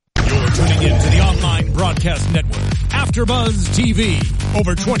Tuning in to the online broadcast network, AfterBuzz TV.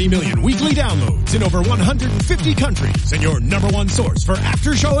 Over 20 million weekly downloads in over 150 countries, and your number one source for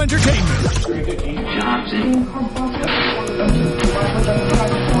after-show entertainment.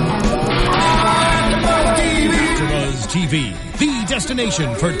 AfterBuzz TV, the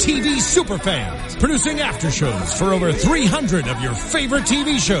destination for TV superfans, producing aftershows for over 300 of your favorite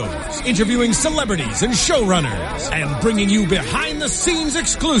TV shows, interviewing celebrities and showrunners, and bringing you behind-the-scenes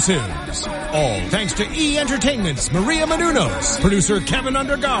exclusives. All thanks to E! Entertainment's Maria Menounos, producer Kevin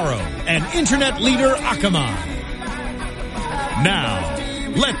Undergaro, and internet leader Akamai. Now,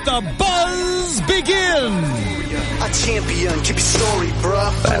 let the buzz begin! A champion, keep your story,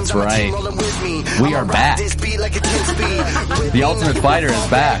 bruh. That's right. We are back. The Ultimate Fighter is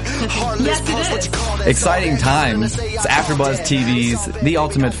back. Yes, it is. Exciting times. It's AfterBuzz TV's The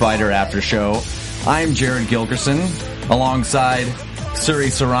Ultimate Fighter After Show. I'm Jared Gilkerson, alongside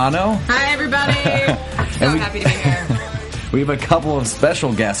Suri Serrano. Hi, everybody. So happy to be here. We have a couple of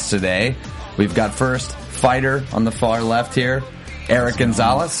special guests today. We've got first fighter on the far left here, Eric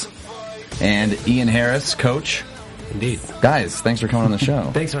Gonzalez, and Ian Harris, coach. Indeed. Guys, thanks for coming on the show.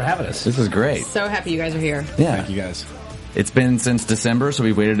 Thanks for having us. This is great. So happy you guys are here. Yeah. Thank you, guys. It's been since December, so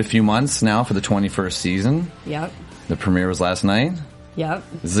we've waited a few months now for the 21st season. Yep. The premiere was last night. Yep.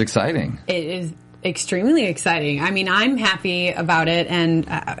 This is exciting. It is extremely exciting. I mean, I'm happy about it, and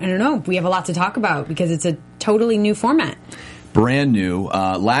I don't know, we have a lot to talk about because it's a totally new format. Brand new.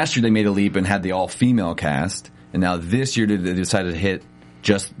 Last year they made a leap and had the all-female cast, and now this year they decided to hit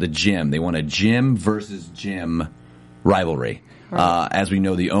just the gym. They want a gym versus gym rivalry. Right. As we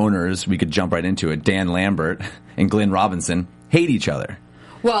know, the owners, we could jump right into it, Dan Lambert and Glenn Robinson, hate each other.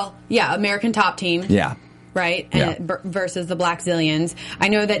 Well, yeah, American Top Team. Yeah. Right? And versus the Black Zillions. I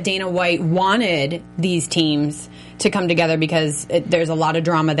know that Dana White wanted these teams to come together because there's a lot of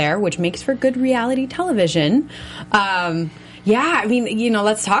drama there, which makes for good reality television. Yeah, I mean,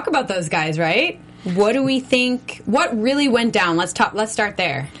 let's talk about those guys, right? What do we think? What really went down? Let's start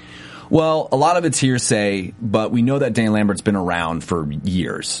there. Well, a lot of it's hearsay, but we know that Dan Lambert's been around for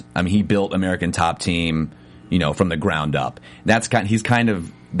years. I mean, he built American Top Team, from the ground up. That's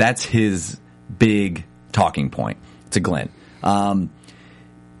his big talking point to Glenn.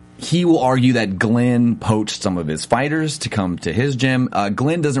 He will argue that Glenn poached some of his fighters to come to his gym.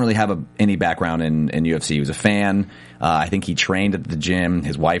 Glenn doesn't really have any background in UFC. He was a fan. I think he trained at the gym.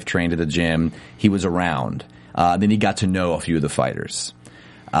 His wife trained at the gym. He was around. Then he got to know a few of the fighters.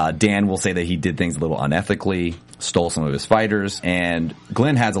 Dan will say that he did things a little unethically, stole some of his fighters, and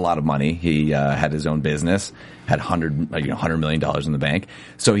Glenn has a lot of money. He had his own business, had $100 million in the bank,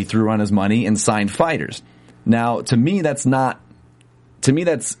 so he threw on his money and signed fighters. Now, to me, that's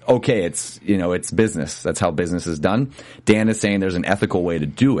okay. It's business. That's how business is done. Dan is saying there's an ethical way to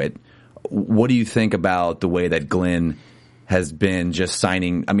do it. What do you think about the way that Glenn has been just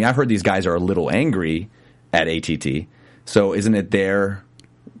signing? I mean, I've heard these guys are a little angry at ATT, so isn't it their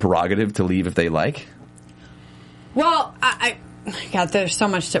prerogative to leave if they like? Well, God, there's so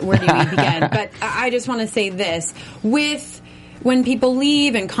much where do you begin? But I just want to say this. When people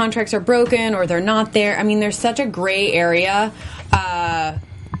leave and contracts are broken or they're not there, I mean, there's such a gray area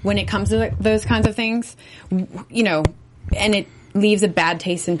when it comes to those kinds of things, and it leaves a bad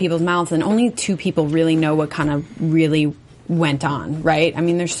taste in people's mouths, and only two people really know what kind of really went on, right? I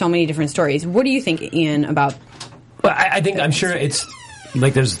mean, there's so many different stories. What do you think, Ian, about... Well, I'm sure it's...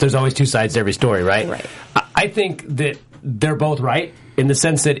 Like, there's always two sides to every story, right? Right. I think that they're both right in the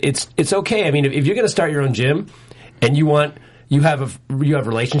sense that it's okay. I mean, if you're going to start your own gym and you have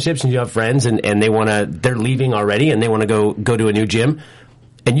relationships and you have friends and they're leaving already and they want to go to a new gym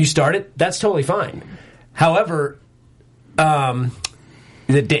and you start it, that's totally fine. However, Dan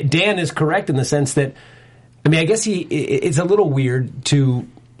is correct in the sense that, I mean, I guess it's a little weird to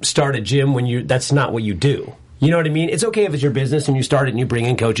start a gym when that's not what you do. You know what I mean? It's okay if it's your business and you start it and you bring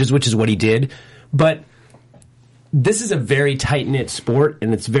in coaches, which is what he did. But this is a very tight-knit sport,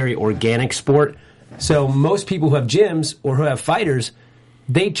 and it's a very organic sport. So most people who have gyms or who have fighters,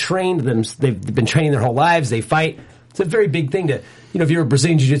 they trained them. They've been training their whole lives. They fight. It's a very big thing to, if you're a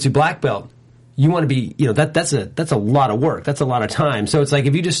Brazilian Jiu-Jitsu black belt, you want to be, that's a lot of work. That's a lot of time. So it's like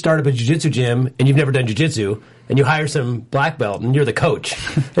if you just start up a Jiu-Jitsu gym and you've never done Jiu-Jitsu and you hire some black belt and you're the coach,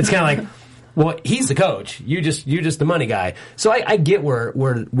 it's kind of like, well, he's the coach. You're just the money guy. So I get where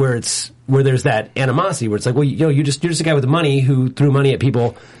there's that animosity where it's like, well, you're just a guy with the money who threw money at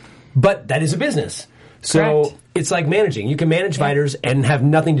people, but that is a business. So Correct. It's like managing. You can manage fighters and have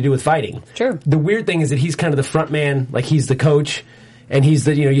nothing to do with fighting. Sure. The weird thing is that he's kind of the front man, like he's the coach, and he's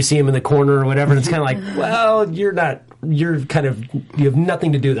the, you see him in the corner or whatever, and it's kind of like, well, you have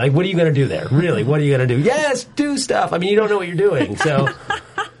nothing to do. Like, what are you going to do there? Really, what are you going to do? Yes, do stuff. I mean, you don't know what you're doing. So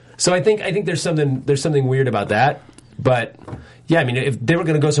I think there's something weird about that. But yeah, I mean, if they were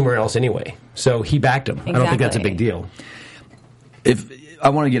going to go somewhere else anyway, so he backed him. Exactly. I don't think that's a big deal. If I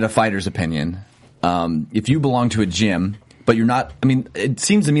want to get a fighter's opinion, if you belong to a gym, but you're not, I mean, it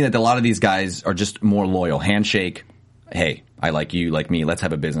seems to me that a lot of these guys are just more loyal. Handshake, hey, I like you, like me, let's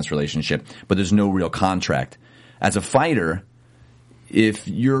have a business relationship, but there's no real contract. As a fighter, if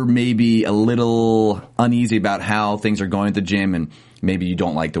you're maybe a little uneasy about how things are going at the gym, and maybe you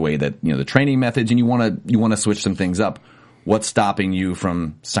don't like the way that, the training methods, and you want to switch some things up, what's stopping you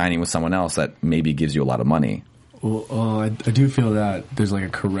from signing with someone else that maybe gives you a lot of money? Well, I do feel that there's like a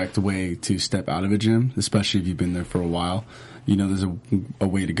correct way to step out of a gym, especially if you've been there for a while. There's a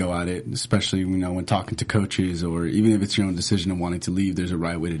way to go at it, especially, when talking to coaches, or even if it's your own decision of wanting to leave, there's a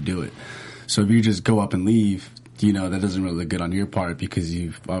right way to do it. So if you just go up and leave, that doesn't really look good on your part, because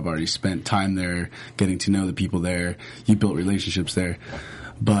I've already spent time there, getting to know the people there, you built relationships there.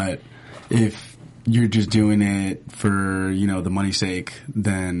 But if you're just doing it for, the money's sake,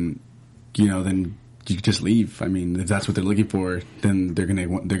 then you just leave. I mean, if that's what they're looking for, then they're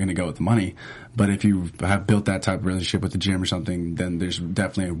gonna go with the money. But if you have built that type of relationship with the gym or something, then there's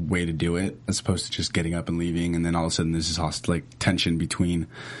definitely a way to do it, as opposed to just getting up and leaving, and then all of a sudden there's this tension between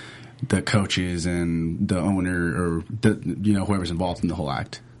the coaches and the owner, or whoever's involved in the whole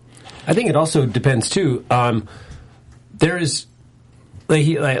act. I think it also depends too. There is, like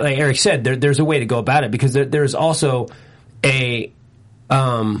Eric said, there's a way to go about it, because there's also a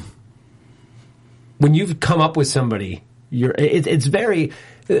when you've come up with somebody, it's very,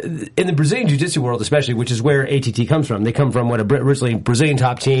 in the Brazilian Jiu-Jitsu world especially, which is where ATT comes from. They come from originally Brazilian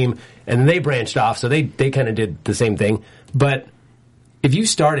top team, and then they branched off, so they kind of did the same thing. But if you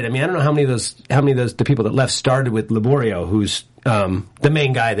started, I mean, I don't know how many of those the people that left started with Laborio, who's the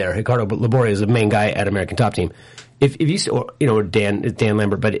main guy there. Ricardo Laborio is the main guy at American Top Team. If you, or Dan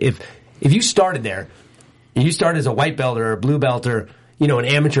Lambert, but if you started there, and you started as a white belt or a blue belt, or an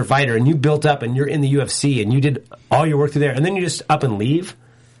amateur fighter, and you built up and you're in the UFC and you did all your work through there, and then you just up and leave,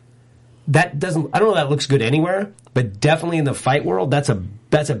 I don't know if that looks good anywhere, but definitely in the fight world, that's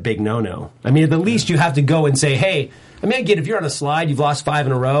a big no-no. I mean, at the least you have to go and say, hey, I mean, again, if you're on a slide, you've lost 5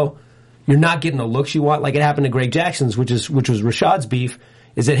 in a row, you're not getting the looks you want, like it happened to Greg Jackson's, which was Rashad's beef,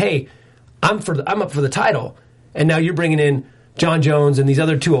 is that, hey, I'm up for the title, and now you're bringing in John Jones and these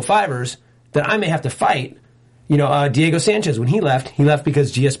other 205ers that I may have to fight. Diego Sanchez, when he left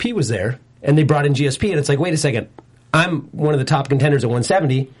because GSP was there, and they brought in GSP, and it's like, wait a second, I'm one of the top contenders at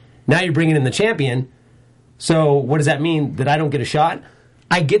 170, now you're bringing in the champion, so what does that mean, that I don't get a shot?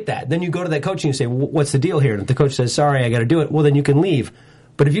 I get that. Then you go to that coach and you say, what's the deal here? And if the coach says, sorry, I got to do it, well, then you can leave.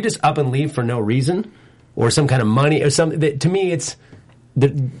 But if you just up and leave for no reason, or some kind of money, or something, to me,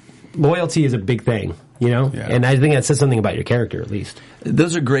 loyalty is a big thing. Yeah. And I think that says something about your character, at least.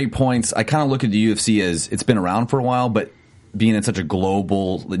 Those are great points. I kind of look at the UFC as it's been around for a while, but being in such a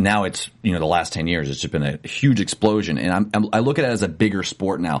global, now it's, the last 10 years, it's just been a huge explosion. And I look at it as a bigger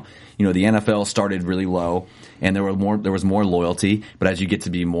sport now. The NFL started really low, and there was more loyalty, but as you get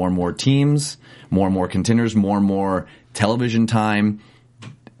to be more and more teams, more and more contenders, more and more television time,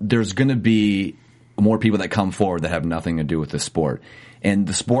 there's going to be more people that come forward that have nothing to do with the sport. And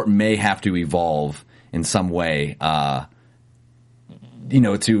the sport may have to evolve in some way, I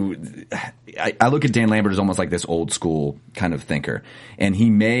look at Dan Lambert as almost like this old school kind of thinker, and he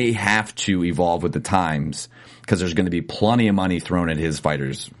may have to evolve with the times, because there's going to be plenty of money thrown at his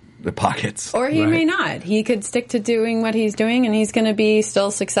fighters' pockets. Or he may not. He could stick to doing what he's doing, and he's going to be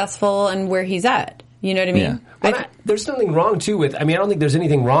still successful and where he's at. You know what I mean? Yeah. Well, there's something wrong too with. I mean, I don't think there's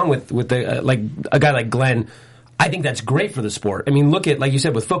anything wrong with the like a guy like Glenn. I think that's great for the sport. I mean, look at, like you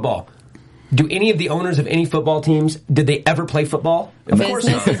said, with football. Do any of the owners of any football teams, did they ever play football? Of course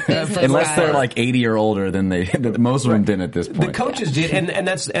not. Unless they're like 80 or older, then most of them didn't at this point. The coaches did, and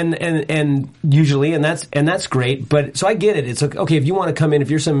that's usually, and that's great. But so I get it. It's like, okay, if you want to come in, if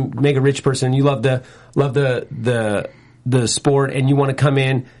you're some mega rich person, you love the sport, and you want to come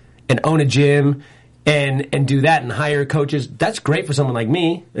in and own a gym and do that and hire coaches, that's great for someone like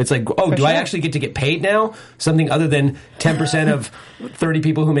me. It's like, I actually get to get paid now? Something other than 10% of 30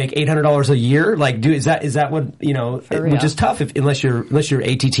 people who make $800 a year? Like, is that what, which is tough unless you're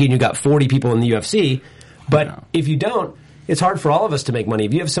ATT and you got 40 people in the UFC. But if you don't, it's hard for all of us to make money.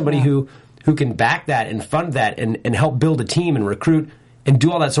 If you have somebody who can back that and fund that and help build a team and recruit and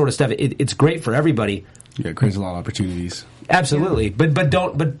do all that sort of stuff, it's great for everybody. Yeah, it creates a lot of opportunities. Absolutely. But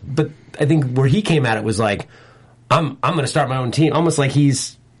I think where he came at it was like, I'm going to start my own team. Almost like he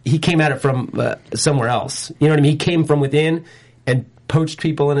came at it from somewhere else. You know what I mean? He came from within and poached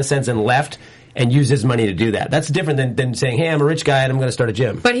people in a sense and left and used his money to do that. That's different than saying, hey, I'm a rich guy and I'm going to start a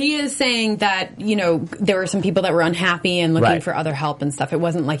gym. But he is saying that, there were some people that were unhappy and looking for other help and stuff. It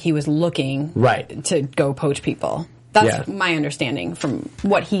wasn't like he was looking to go poach people. That's my understanding from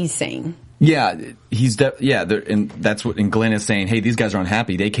what he's saying. Yeah, and that's what. And Glenn is saying, "Hey, these guys are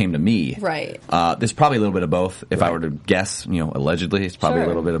unhappy. They came to me." Right. There's probably a little bit of both. If I were to guess, allegedly, it's probably a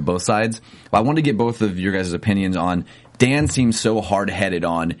little bit of both sides. Well, I wanted to get both of your guys' opinions on. Dan seems so hard-headed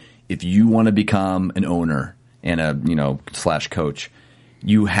on if you want to become an owner and a / coach,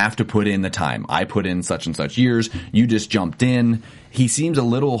 you have to put in the time. I put in such and such years. You just jumped in. He seems a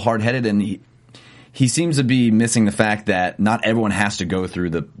little hard-headed, and he seems to be missing the fact that not everyone has to go through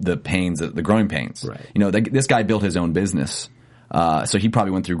the pains, the growing pains. Right. This guy built his own business, so he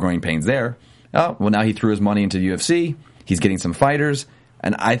probably went through growing pains there. Oh, well, now he threw his money into UFC. He's getting some fighters,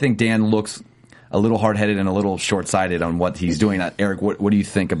 and I think Dan looks a little hard-headed and a little short-sighted on what he's doing. Eric, what do you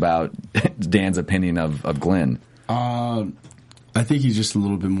think about Dan's opinion of Glenn? I think he's just a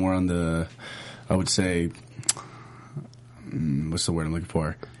little bit more on the, I would say, what's the word I'm looking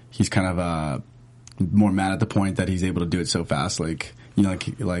for? He's kind of more mad at the point that he's able to do it so fast, like he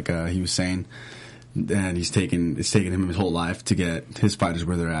was saying, and it's taken him his whole life to get his fighters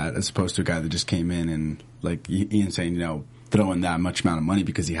where they're at, as opposed to a guy that just came in and, like Ian saying, throw in that much amount of money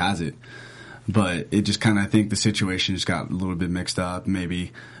because he has it. But it just kind of, I think the situation just got a little bit mixed up,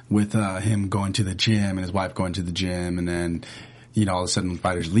 maybe with him going to the gym and his wife going to the gym, and then all of a sudden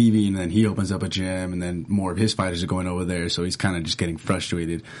fighters leaving, and then he opens up a gym, and then more of his fighters are going over there, so he's kind of just getting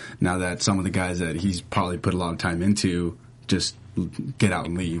frustrated now that some of the guys that he's probably put a lot of time into just get out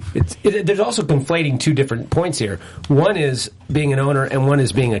and leave. There's also conflating two different points here. One is being an owner, and one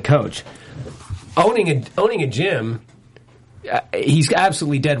is being a coach. Owning a gym, he's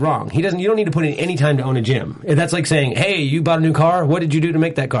absolutely dead wrong. You don't need to put in any time to own a gym. That's like saying, hey, you bought a new car? What did you do to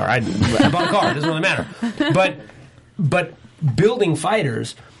make that car? I bought a car. It doesn't really matter. But building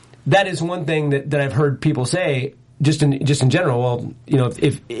fighters, that is one thing that I've heard people say just in general. Well,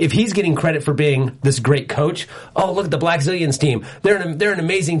 if he's getting credit for being this great coach, oh, look at the Black Zillions team. They're an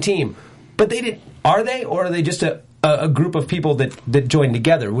amazing team. But are they, or are they just a group of people that joined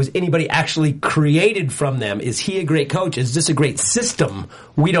together? Was anybody actually created from them? Is he a great coach? Is this a great system?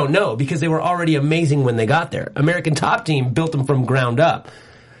 We don't know, because they were already amazing when they got there. American Top Team built them from ground up.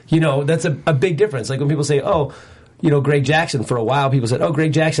 That's a big difference. Like when people say, oh, Greg Jackson, for a while people said, oh,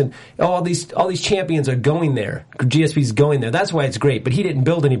 Greg Jackson, all these champions are going there. GSP's going there. That's why it's great. But he didn't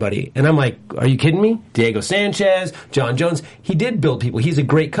build anybody. And I'm like, are you kidding me? Diego Sanchez, John Jones, he did build people. He's a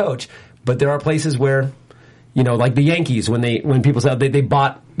great coach. But there are places where, like the Yankees, when people said they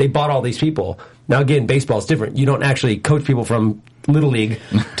bought all these people. Now again, baseball's different. You don't actually coach people from Little League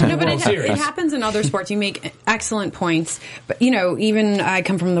to the World Series. It happens in other sports. You make excellent points. But, even I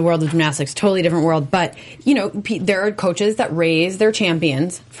come from the world of gymnastics, totally different world. But, there are coaches that raise their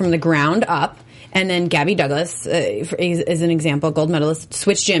champions from the ground up. And then Gabby Douglas is an example, gold medalist,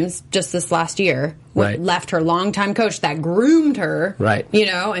 switched gyms just this last year. Right. Left her longtime coach that groomed her, right.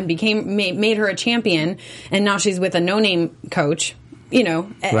 And made her a champion. And now she's with a no-name coach.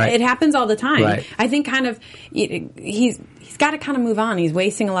 Right. It happens all the time. Right. I think kind of he's got to kind of move on. He's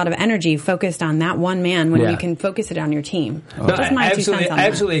wasting a lot of energy focused on that one man when you can focus it on your team. No, I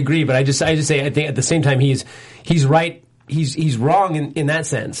absolutely agree, but I just say I think at the same time he's right. He's wrong in that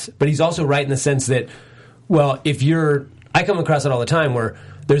sense, but he's also right in the sense that, well, I come across it all the time where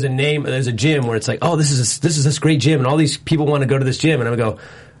there's a gym where it's like, oh, this is this great gym, and all these people want to go to this gym, and I would go,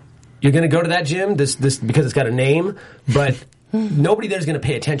 you're going to go to that gym this because it's got a name, but nobody there's going to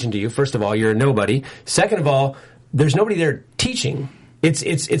pay attention to you. First of all, you're a nobody. Second of all, there's nobody there teaching. It's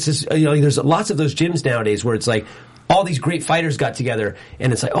just, there's lots of those gyms nowadays where it's like all these great fighters got together,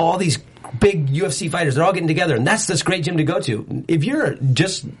 and it's like, oh, all these big UFC fighters, they're all getting together, and that's this great gym to go to. If you're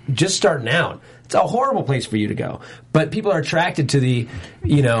just starting out, it's a horrible place for you to go. But people are attracted to the,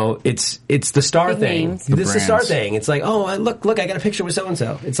 it's the star thing. It's the star thing. It's like, oh, look, I got a picture with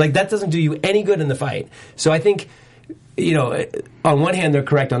so-and-so. It's like, that doesn't do you any good in the fight. So I think, on one hand, they're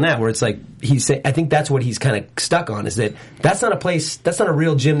correct on that, where it's like, I think that's what he's kind of stuck on, is that's not a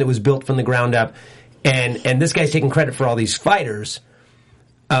real gym that was built from the ground up, and this guy's taking credit for all these fighters.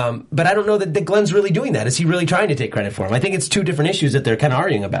 But I don't know that Glenn's really doing that. Is he really trying to take credit for him? I think it's two different issues that they're kind of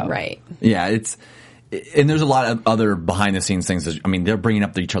arguing about. Right. Yeah, And there's a lot of other behind the scenes things. I mean, they're bringing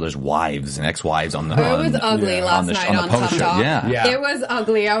up each other's wives and ex-wives on the. It was ugly last night on Tough Talk. Yeah. It was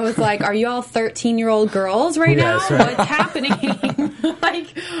ugly. I was like, "Are you all 13-year-old girls right now? Right. What's happening?" Like,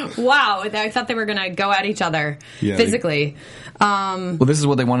 wow! I thought they were going to go at each other physically. Well, this is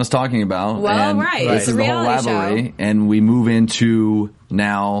what they want us talking about. Well, and right. This is the whole rivalry, and we move into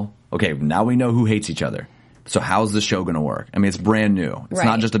now. Okay, now we know who hates each other. So how's the show going to work? I mean, it's brand new. It's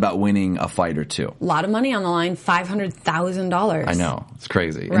not just about winning a fight or two. A lot of money on the line, $500,000. I know. It's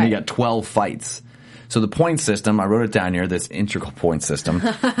crazy. Right. And you got 12 fights. So the point system, I wrote it down here, this integral point system. So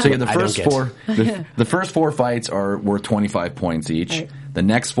you have the first four. The first 4 fights are worth 25 points each. Right. The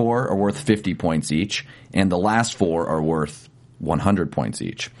next 4 are worth 50 points each. And the last 4 are worth 100 points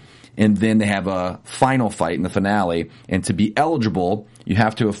each. And then they have a final fight in the finale. And to be eligible, you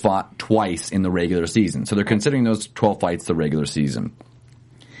have to have fought twice in the regular season. So they're considering those 12 fights the regular season.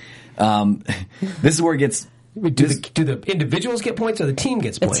 This is where it gets... Do the individuals get points or the team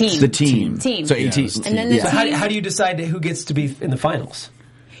gets points? The team. So 18. And then the team, how do you decide who gets to be in the finals?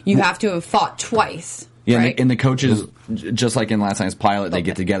 You have to have fought twice. Yeah, right? and the coaches, just like in last night's pilot, they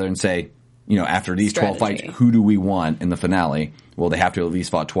get together and say, after these 12 fights, who do we want in the finale? Well, they have to at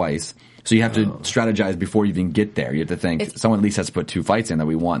least fought twice. So you have to strategize before you even get there. You have to think someone at least has to put 2 fights in that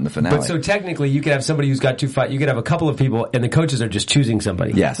we want in the finale. But so technically, you could have somebody who's got 2 fights. You could have a couple of people, and the coaches are just choosing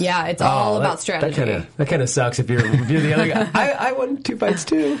somebody. Yes. Yeah, it's all about strategy. That kind of sucks if you're the other guy. I won 2 fights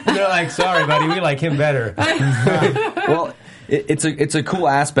too. And they're like, sorry, buddy, we like him better. Well, it's a cool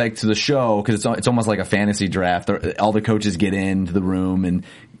aspect to the show because it's almost like a fantasy draft. All the coaches get into the room and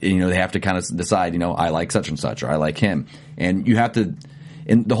they have to kind of decide. I like such and such, or I like him, and you have to.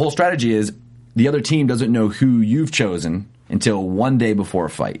 And the whole strategy is the other team doesn't know who you've chosen until 1 day before a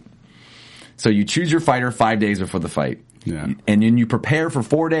fight. So you choose your fighter 5 days before the fight. Yeah. And then you prepare for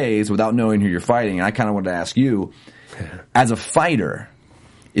 4 days without knowing who you're fighting. And I kind of wanted to ask you, as a fighter,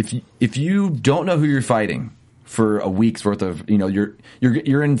 if you don't know who you're fighting for a week's worth of,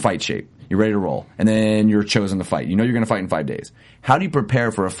 you're in fight shape, you're ready to roll, and then you're chosen to fight. You're going to fight in 5 days. How do you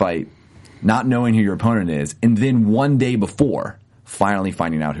prepare for a fight not knowing who your opponent is, and then 1 day before finally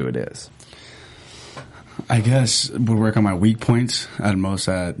finding out who it is? I guess we'll work on my weak points at most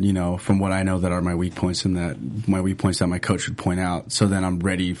from what I know that are my weak points and that my weak points that my coach would point out. So then I'm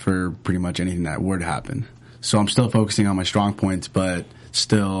ready for pretty much anything that were to happen. So I'm still focusing on my strong points, but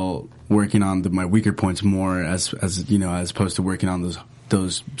still working on my weaker points more as opposed to working on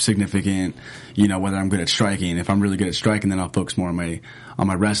those significant, whether I'm good at striking. If I'm really good at striking, then I'll focus more on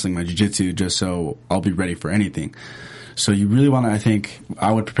my wrestling, my jiu-jitsu, just so I'll be ready for anything. So you really want to, I think,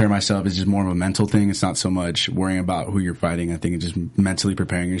 I would prepare myself. It's just more of a mental thing. It's not so much worrying about who you're fighting. I think it's just mentally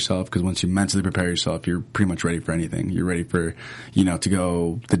preparing yourself, because once you mentally prepare yourself, you're pretty much ready for anything. You're ready for, to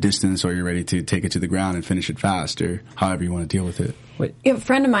go the distance, or you're ready to take it to the ground and finish it fast, or however you want to deal with it. A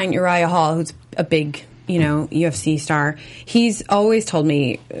friend of mine, Uriah Hall, who's a big UFC star, he's always told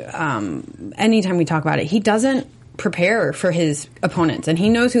me, anytime we talk about it, he doesn't prepare for his opponents, and he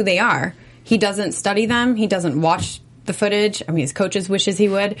knows who they are. He doesn't study them. He doesn't watch the footage. I mean, his coaches wishes he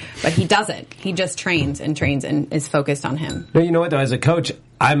would, but he doesn't. He just trains and is focused on him. No, you know what though? As a coach,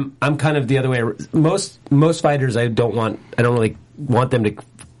 I'm kind of the other way. Most fighters, I don't really want them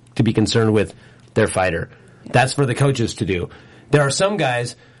to be concerned with their fighter. Yeah. That's for the coaches to do. There are some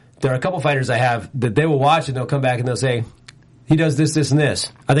guys. There are a couple fighters I have that they will watch and they'll come back and they'll say, he does this, this, and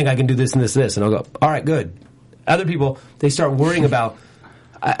this. I think I can do this and this, and this. And I'll go, all right, good. Other people, they start worrying about.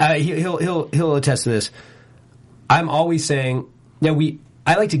 He'll attest to this. I'm always saying,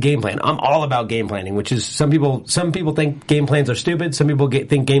 I like to game plan. I'm all about game planning, which is some people think game plans are stupid. Some people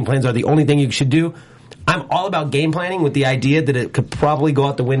think game plans are the only thing you should do. I'm all about game planning with the idea that it could probably go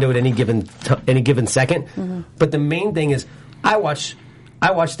out the window at any given second. Mm-hmm. But the main thing is, I watch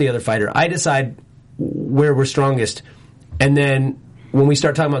the other fighter. I decide where we're strongest, and then when we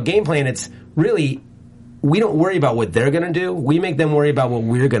start talking about game plan, it's really, we don't worry about what they're going to do. We make them worry about what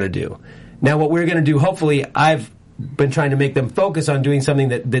we're going to do. Now, what we're going to do, hopefully, I've been trying to make them focus on doing something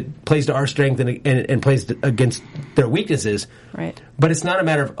that plays to our strength and plays against their weaknesses. Right. But it's not a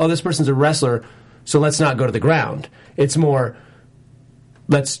matter of, this person's a wrestler, so let's not go to the ground. It's more,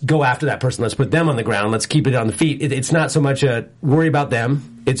 let's go after that person. Let's put them on the ground. Let's keep it on the feet. It's not so much a worry about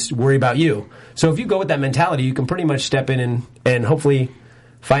them. It's worry about you. So if you go with that mentality, you can pretty much step in and hopefully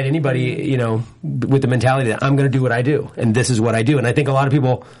fight anybody, with the mentality that I'm going to do what I do, and this is what I do. And I think a lot of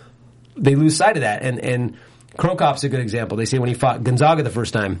people, they lose sight of that. And Krokop's a good example. They say when he fought Gonzaga the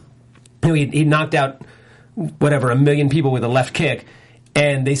first time, he knocked out 1 million people with a left kick,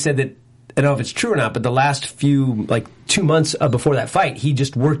 and they said that don't know if it's true or not, but the last few, 2 months before that fight, he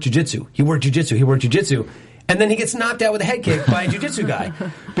just worked jiu-jitsu. He worked jiu-jitsu. And then he gets knocked out with a head kick by a jiu-jitsu guy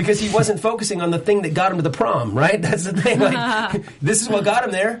because he wasn't focusing on the thing that got him to the prom, right? That's the thing. This is what got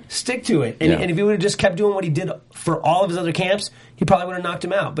him there. Stick to it. And if he would have just kept doing what he did for all of his other camps, he probably would have knocked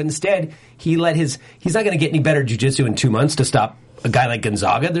him out. But instead, he's not going to get any better jiu-jitsu in 2 months to stop a guy like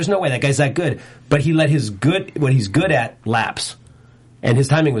Gonzaga. There's no way that guy's that good. But he let what he's good at lapse. And his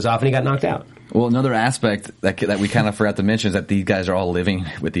timing was off and he got knocked out. Well, another aspect that we kind of forgot to mention is that these guys are all living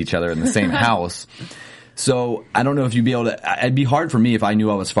with each other in the same house. So I don't know if you'd be able to. It'd be hard for me if I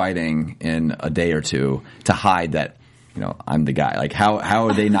knew I was fighting in a day or two to hide that, I'm the guy. Like how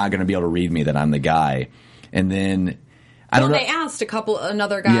are they not going to be able to read me that I'm the guy? And then I don't know. They asked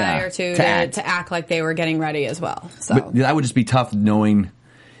another guy or two to act like they were getting ready as well. So but that would just be tough knowing.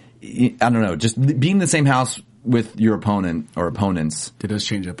 I don't know. Just being in the same house with your opponent or opponents. It does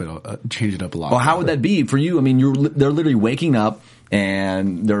change it up a lot. Well, how would that be for you? I mean, they're literally waking up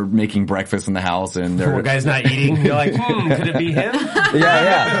and they're making breakfast in the house, and the guy's not eating. You're like, could it be him?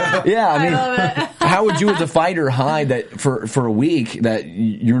 Yeah. I mean, how would you as a fighter hide that for a week that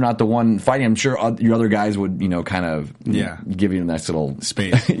you're not the one fighting? I'm sure your other guys would, kind of give you a nice little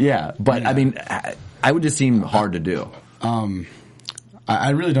space. But I mean, I would just seem hard to do.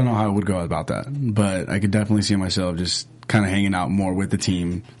 I really don't know how I would go about that, but I could definitely see myself just kind of hanging out more with the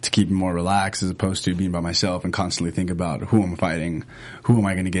team to keep it more relaxed as opposed to being by myself and constantly think about who I'm fighting, who am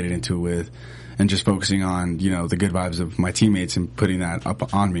I going to get it into with, and just focusing on, the good vibes of my teammates and putting that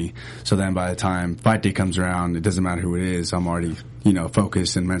up on me. So then by the time fight day comes around, it doesn't matter who it is, I'm already,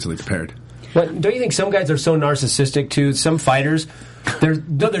 focused and mentally prepared. But don't you think some guys are so narcissistic too? Some fighters,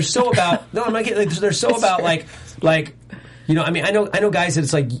 they're so about, no, I'm not kidding, they're so about like, I mean, I know guys that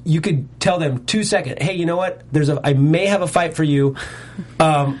it's like you could tell them 2 seconds. Hey, you know what? I may have a fight for you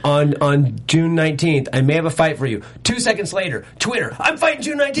on June 19th. I may have a fight for you. 2 seconds later, Twitter. I'm fighting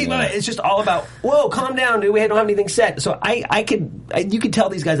June 19th. Yeah. It's just all about. Whoa, calm down, dude. We don't have anything set. So you could tell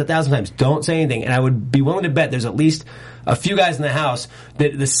these guys 1,000 times. Don't say anything, and I would be willing to bet there's at least a few guys in the house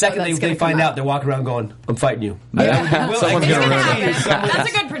that the second they find out, they're walking around going, "I'm fighting you." Yeah. Someone's going to happen. That's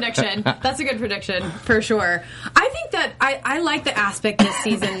a good prediction. That's a good prediction for sure. I think that I like the aspect this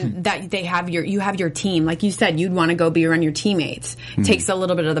season that you have your team. Like you said, you'd want to go be around your teammates. Mm-hmm. Takes a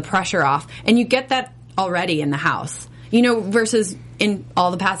little bit of the pressure off, and you get that already in the house. Versus in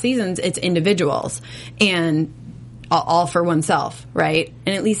all the past seasons, it's individuals and all for oneself, right?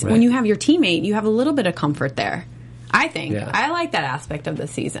 And at least when you have your teammate, you have a little bit of comfort there. I think. Yeah. I like that aspect of the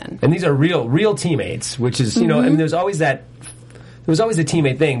season. And these are real teammates, which is, I mean, there was always a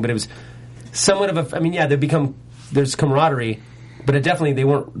teammate thing, but it was somewhat of there's camaraderie, but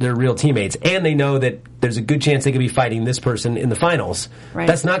they're real teammates. And they know that there's a good chance they could be fighting this person in the finals. Right.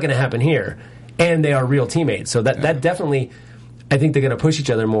 That's not going to happen here. And they are real teammates. So that definitely, I think they're going to push each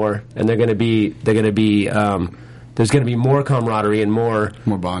other more, and they're going to be, there's going to be more camaraderie and more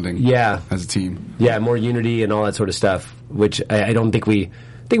bonding. Yeah, as a team. Yeah, more unity and all that sort of stuff, which I don't think we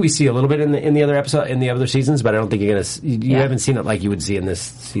see a little bit in the other episode in the other seasons, but I don't think you're going to. You haven't seen it like you would see in this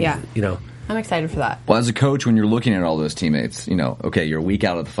season. Yeah, I'm excited for that. Well, as a coach, when you're looking at all those teammates, okay, you're a week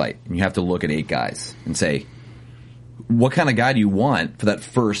out of the fight, and you have to look at 8 guys and say, what kind of guy do you want for that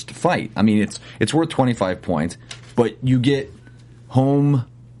first fight? I mean, it's worth 25 points, but you get home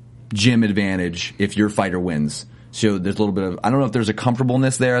gym advantage if your fighter wins. So there's a little bit of, I don't know if there's a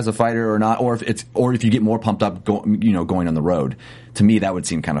comfortableness there as a fighter or not, or if you get more pumped up going on the road. To me, that would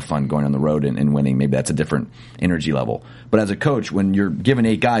seem kind of fun, going on the road and winning. Maybe that's a different energy level. But as a coach, when you're given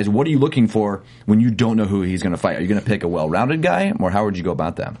 8 guys, what are you looking for when you don't know who he's going to fight? Are you going to pick a well-rounded guy, or how would you go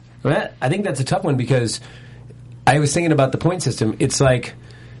about that? Well, I think that's a tough one, because I was thinking about the point system. It's like,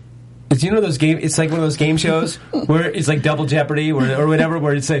 it's like one of those game shows where it's like Double Jeopardy or whatever,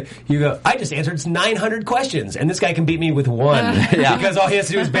 where it's like, you go, I just answered 900 questions, and this guy can beat me with 1 because all he has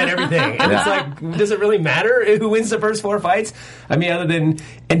to do is bet everything. And it's like, does it really matter who wins the first 4 fights? I mean, other than,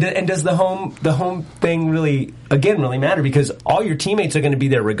 and does the home thing really matter? Because all your teammates are going to be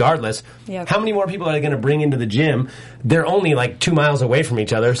there regardless. Yep. How many more people are they going to bring into the gym? They're only like 2 miles away from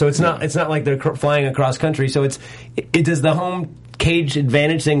each other, so it's not like they're flying across country. So does the home cage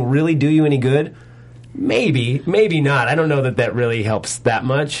advantage thing really do you any good? Maybe not. I don't know that really helps that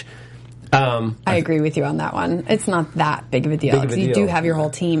much. I agree with you on that one. It's not that big of a deal. You do have your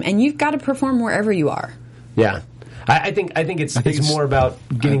whole team, and you've got to perform wherever you are. Yeah. I think it's more about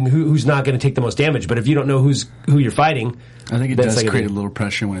getting who's not going to take the most damage. But if you don't know who you're fighting, I think it does create a little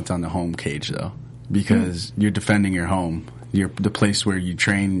pressure when it's on the home cage, though. because you're defending your home. You're the place where you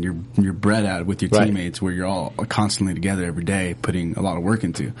train, you're bred at with your teammates, where you're all constantly together every day, putting a lot of work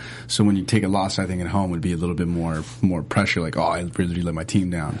into. So when you take a loss, I think at home would be a little bit more pressure. Like, I really let my team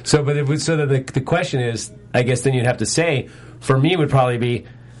down. So, the question is, I guess then you'd have to say, for me, would probably be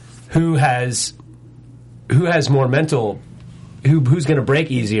who has more mental, who's going to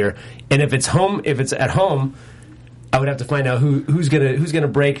break easier, and if it's at home, I would have to find out who's going to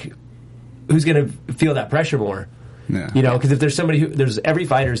break, who's going to feel that pressure more. Yeah. Because if there's somebody every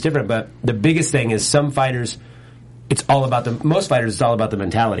fighter is different, but the biggest thing is some fighters, most fighters, it's all about the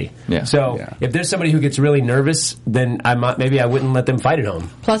mentality. Yeah. So if there's somebody who gets really nervous, then maybe I wouldn't let them fight at home.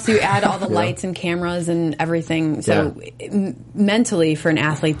 Plus you add all the lights and cameras and everything. So mentally for an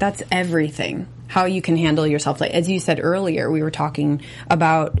athlete, that's everything. How you can handle yourself. Like, as you said earlier, we were talking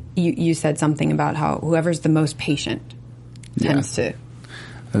about, you said something about how whoever's the most patient tends to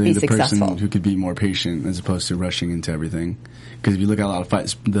I think be the successful. person who could be more patient as opposed to rushing into everything. Because if you look at a lot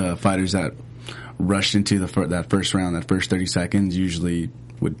of the fighters that rushed into that first round, that first 30 seconds, usually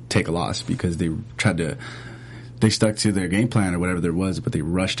would take a loss because they stuck to their game plan or whatever there was, but they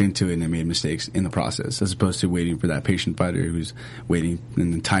rushed into it and they made mistakes in the process, as opposed to waiting for that patient fighter who's waiting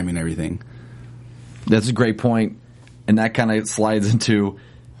and then timing everything. That's a great point, and that kind of slides into,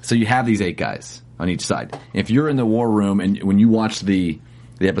 so you have these 8 guys on each side. If you're in the war room and when you watch the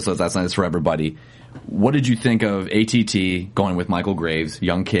episodes last night, it's for everybody, what did you think of ATT going with Michael Graves,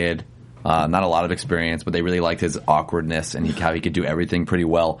 young kid, not a lot of experience, but they really liked his awkwardness and how he could do everything pretty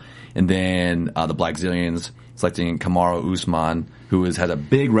well. And then the Blackzilians selecting Kamaru Usman, who had a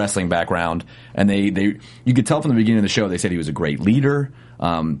big wrestling background, and you could tell from the beginning of the show they said he was a great leader.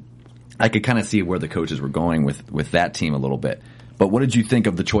 I could kind of see where the coaches were going with that team a little bit. But what did you think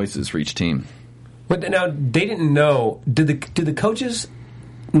of the choices for each team? But now they didn't know. Did the coaches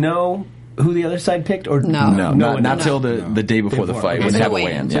know who the other side picked, or not till the day before the fight when they have a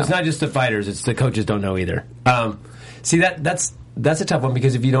weigh-in. So it's not just the fighters; it's the coaches don't know either. See, that's a tough one,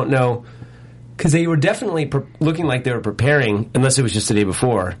 because if you don't know, because they were definitely looking like they were preparing, unless it was just the day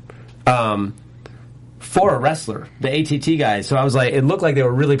before, for a wrestler, the ATT guys. So I was like, it looked like they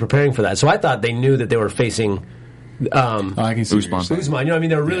were really preparing for that. So I thought they knew that they were facing I can see Usman. You know what I mean?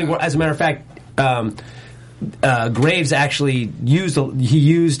 They were really. As a matter of fact, Graves actually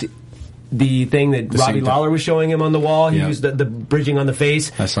used the thing that Robbie Lawler was showing him on the wall. He used the bridging on the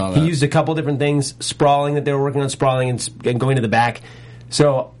face. I saw that. He used a couple different things, sprawling, that they were working on sprawling and going to the back.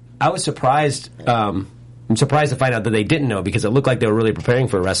 So I was surprised. I'm surprised to find out that they didn't know, because it looked like they were really preparing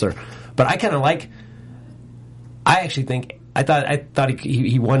for a wrestler. But I kind of I thought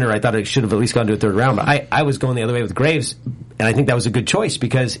he won, or I thought it should have at least gone to a third round. But I was going the other way with Graves, and I think that was a good choice,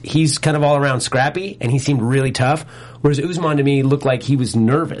 because he's kind of all around scrappy and he seemed really tough. Whereas Usman, to me, looked like he was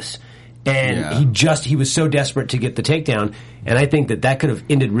nervous, and he was so desperate to get the takedown. And I think that could have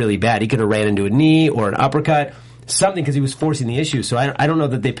ended really bad. He could have ran into a knee or an uppercut, something, because he was forcing the issue. So I don't know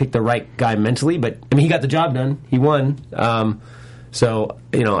that they picked the right guy mentally, but I mean, he got the job done. He won. So,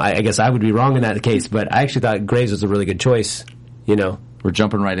 I guess I would be wrong in that case, but I actually thought Graves was a really good choice, We're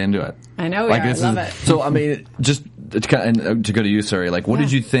jumping right into it. I know we are. I love it. So, I mean, just to go to you, Suri, what did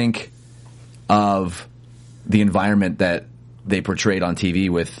you think of the environment that they portrayed on TV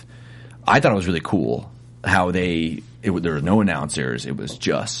with? I thought it was really cool how there were no announcers. It was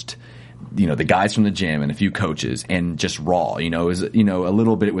just, the guys from the gym and a few coaches, and just raw. It was, a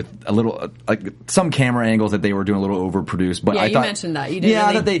little bit with a little, like some camera angles that they were doing a little overproduced. But I thought, mentioned that. You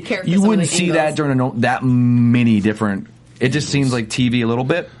didn't really care for you some wouldn't of the see that during that many different. It just seems like TV a little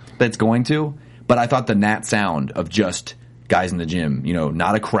bit that's going to. But I thought the nat sound of just guys in the gym,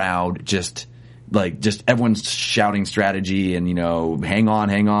 not a crowd, just everyone's shouting strategy and, hang on.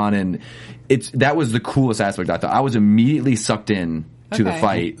 And that was the coolest aspect, I thought. I was immediately sucked in to the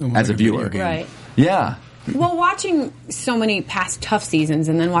fight as a viewer. Right. Yeah. Well, watching so many past tough seasons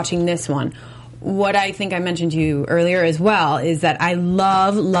and then watching this one, what I think I mentioned to you earlier as well is that I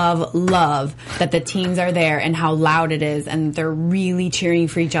love that the teams are there and how loud it is, and they're really cheering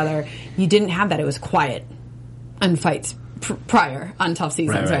for each other. You didn't have that. It was quiet on fights prior on tough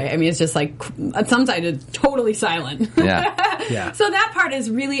seasons, right? I mean, it's just like at some side it's totally silent. Yeah. So that part is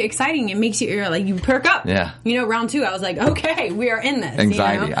really exciting. It makes you you perk up. Yeah. Round 2, I was like, okay, we are in this.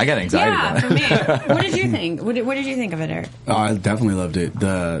 Anxiety. I got anxiety. Yeah, for me. What did you think? What did you think of it, Eric? Oh, I definitely loved it.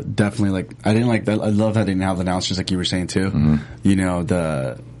 I didn't like that. I love how they didn't have the announcers like you were saying too.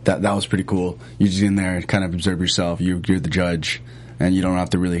 Mm-hmm. That was pretty cool. You just in there and kind of observe yourself. You're the judge, and you don't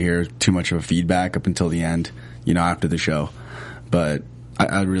have to really hear too much of a feedback up until the end. After the show. But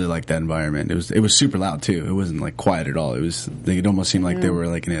I really liked that environment. It was super loud too. It wasn't quiet at all. It almost seemed like they were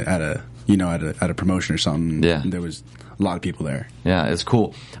at a at a promotion or something. Yeah. There was a lot of people there. Yeah, it's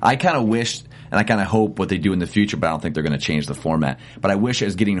cool. I kind of wish, and I kind of hope what they do in the future, but I don't think they're going to change the format. But I wish,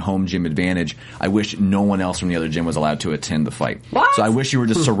 as getting home gym advantage, I wish no one else from the other gym was allowed to attend the fight. What? So I wish you were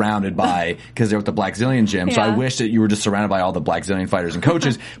just surrounded by, because they're at the Black Zillion gym, so I wish that you were just surrounded by all the Black Zillion fighters and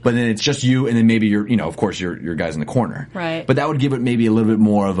coaches, but then it's just you, and then maybe of course your guys in the corner. Right. But that would give it maybe a little bit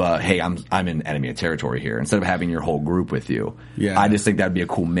more of a, hey, I'm in enemy territory here, instead of having your whole group with you. Yeah. I just think that would be a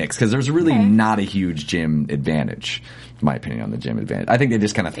cool mix, because there's really not a huge gym advantage. My opinion on the gym advantage. I think they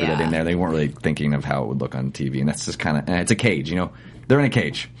just kind of threw that in there. They weren't really thinking of how it would look on TV, and that's just kind of, it's a cage, They're in a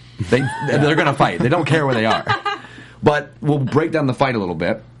cage. They're going to fight. They don't care where they are. But we'll break down the fight a little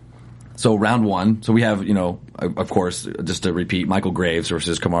bit. So round one. So we have, of course, just to repeat, Michael Graves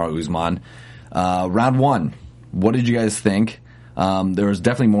versus Kamaru Usman. Round one. What did you guys think? There was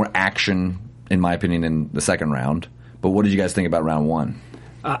definitely more action, in my opinion, in the second round. But what did you guys think about round one?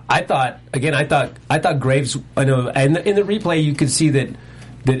 I thought Graves. I know, and in the replay you could see that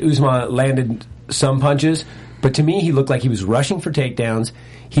Usman landed some punches, but to me he looked like he was rushing for takedowns.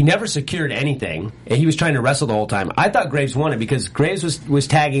 He never secured anything, and he was trying to wrestle the whole time. I thought Graves won it because Graves was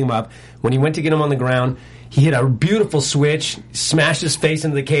tagging him up. When he went to get him on the ground, he hit a beautiful switch, smashed his face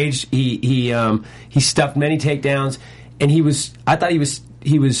into the cage. He stuffed many takedowns, and I thought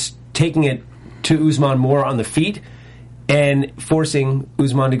he was taking it to Usman more on the feet and forcing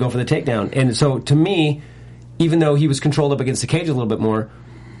Usman to go for the takedown. And so, to me, even though he was controlled up against the cage a little bit more,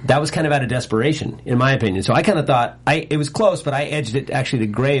 that was kind of out of desperation, in my opinion. So I kind of thought it was close, but I edged it actually to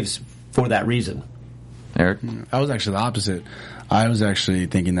Graves for that reason. Eric? I was actually the opposite. I was actually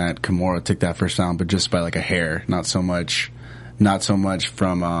thinking that Kimura took that first round, but just by like a hair, not so much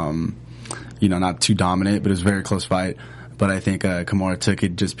from, not too dominant, but it was a very close fight. But I think Kimura took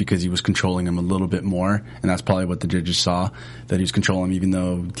it just because he was controlling him a little bit more, and that's probably what the judges saw, that he was controlling him, even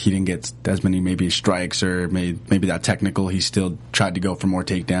though he didn't get as many maybe strikes or maybe that technical. He still tried to go for more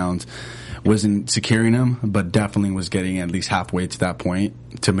takedowns. Wasn't securing him, but definitely was getting at least halfway to that point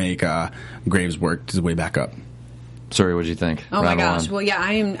to make Graves work his way back up. Sorry, what did you think? Oh my gosh. Well, yeah,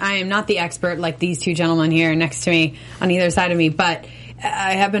 I am not the expert like these two gentlemen here next to me on either side of me, but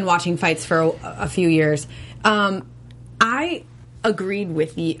I have been watching fights for a few years. I agreed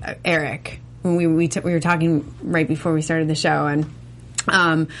with Eric when we were talking right before we started the show, and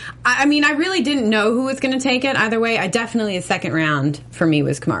I mean, I really didn't know who was going to take it either way. The second round for me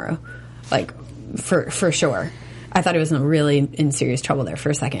was Kamaru, like for sure. I thought he was in serious trouble there for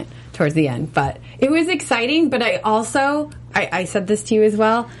a second towards the end, but it was exciting. But I also I said this to you as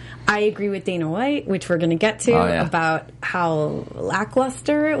well. I agree with Dana White, which we're going to get to, about how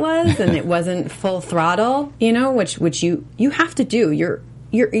lackluster it was, and it wasn't full throttle, which you have to do. You're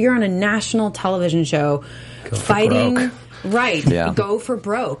on a national television show fighting, right? Yeah. Go for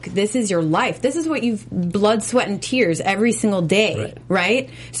broke. This is your life. This is what you've blood, sweat, and tears every single day,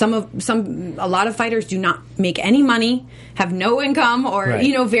 right? A lot of fighters do not make any money, have no income, or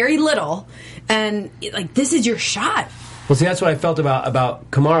very little, and this is your shot. Well, see, that's what I felt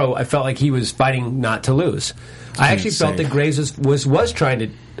about Kamaru. I felt like he was fighting not to lose. I actually felt that Graves was trying to.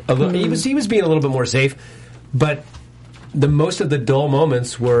 He was being a little bit more safe, but the most of the dull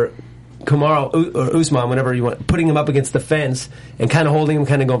moments were Kamaru or Usman, whenever you want, putting him up against the fence and kind of holding him,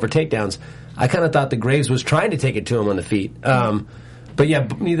 kind of going for takedowns. I kind of thought that Graves was trying to take it to him on the feet. But yeah,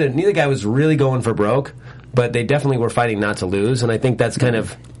 neither guy was really going for broke, but they definitely were fighting not to lose, and I think that's kind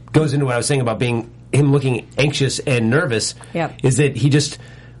of goes into what I was saying about him looking anxious and nervous. Is that he just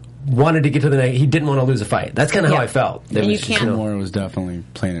wanted to get to the next. He didn't want to lose a fight. That's kind of how I felt. Kimura was definitely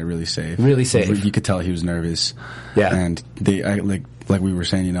playing it really safe. Really safe. You could tell he was nervous. Yeah, and like we were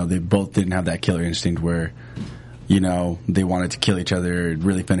saying, they both didn't have that killer instinct where, they wanted to kill each other,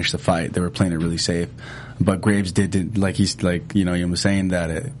 really finish the fight. They were playing it really safe. But Graves did Ian was saying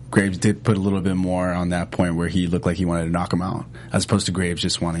that Graves did put a little bit more on that point where he looked like he wanted to knock him out, as opposed to Graves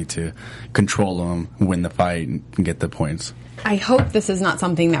just wanting to control him, win the fight, and get the points. I hope this is not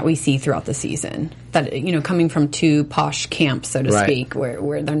something that we see throughout the season. That, coming from two posh camps, so to speak,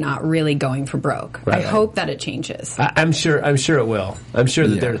 where they're not really going for broke. I hope that it changes. I'm sure it will. I'm sure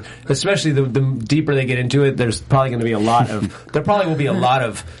that there's, especially the deeper they get into it, there's probably going to be there probably will be a lot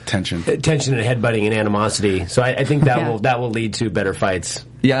of tension and headbutting and animosity. So I think that will lead to better fights.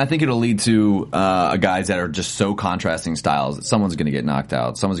 Yeah, I think it'll lead to guys that are just so contrasting styles that someone's going to get knocked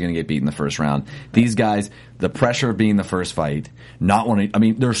out, someone's going to get beat in the first round. These guys, the pressure of being the first fight, not wanting. I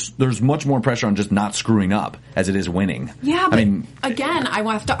mean, there's much more pressure on just not screwing up as it is winning. Yeah, but again, I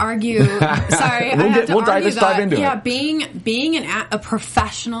have to argue. Sorry, we'll dive into it. Yeah, being a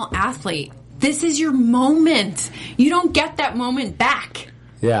professional athlete, this is your moment. You don't get that moment back.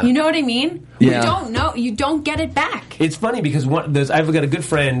 Yeah. You know what I mean? Yeah. You don't know. You don't get it back. It's funny because I've got a good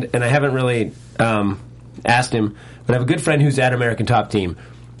friend, and I haven't really asked him, but I have a good friend who's at American Top Team.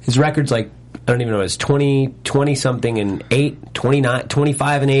 His record's like, I don't even know, it's 20-something and 8, 29,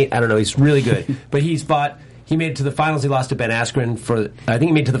 25 and 8. I don't know. He's really good. But he made it to the finals. He lost to Ben Askren I think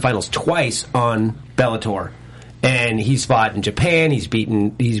he made it to the finals twice on Bellator. And he's fought in Japan. He's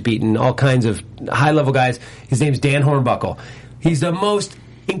beaten all kinds of high-level guys. His name's Dan Hornbuckle. He's the most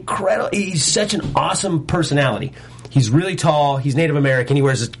incredible. He's such an awesome personality. He's really tall. He's Native American. He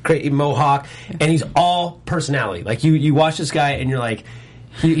wears this great mohawk, and he's all personality. Like you watch this guy, and you're like,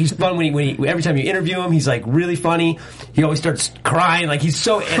 he's fun when he every time you interview him, he's like really funny. He always starts crying, like he's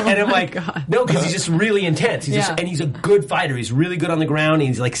so. And I'm like, God. no, because he's just really intense. And he's a good fighter. He's really good on the ground.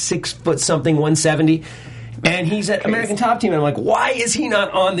 He's like 6 foot something, 170. And he's at American Top Team, and I'm like, why is he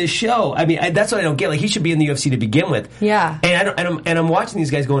not on this show? I mean, that's what I don't get. Like, he should be in the UFC to begin with. Yeah. And I'm watching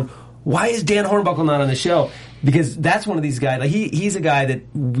these guys going, why is Dan Hornbuckle not on the show? Because that's one of these guys. Like, he's a guy that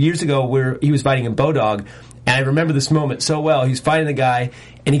years ago where he was fighting in Bodog, and I remember this moment so well. He was fighting the guy,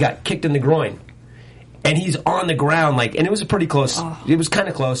 and he got kicked in the groin. And he's on the ground, like, and it was a pretty close, it was kind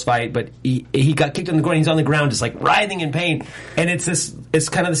of close fight, but he got kicked in the groin. He's on the ground just like writhing in pain. And it's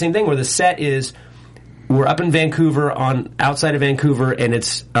kind of the same thing where the set is, we're up in Vancouver, outside of Vancouver, and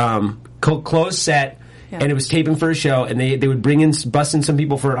it's closed set, and it was taping for a show, and they would bust in some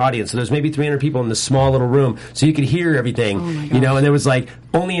people for an audience. So there's maybe 300 people in this small little room, so you could hear everything, and there was like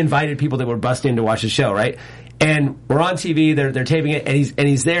only invited people that were bust in to watch the show, right? And we're on TV, they're taping it, and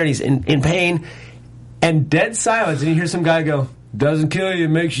he's there, and he's in pain, and dead silence, and you hear some guy go, "Doesn't kill you, it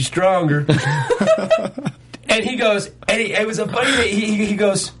makes you stronger." And he goes, and it was a funny thing, he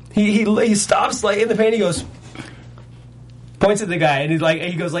goes, he stops like in the pain. He goes, points at the guy, and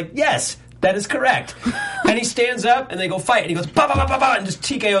he goes like, "Yes, that is correct." And he stands up, and they go fight, and he goes, "Ba ba ba ba ba," and just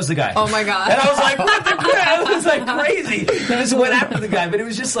TKOs the guy. Oh my God! And I was like, "What the crap?" It was like crazy. He just went after the guy, but it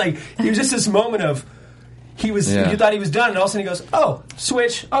was just this moment of you thought he was done, and all of a sudden he goes, "Oh,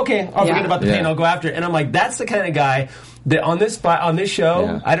 switch, okay, I'll forget about the pain, I'll go after it." And I'm like, that's the kind of guy that on this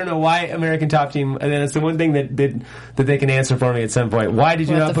show, I don't know why American Top Team, and then it's the one thing that they can answer for me at some point. Why did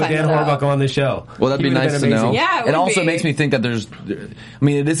you not put Dan Hornbuckle on the show? Well, that'd be nice to know. Yeah, it also makes me think that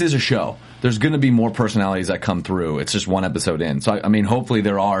this is a show. There's going to be more personalities that come through. It's just one episode in. So, I mean, hopefully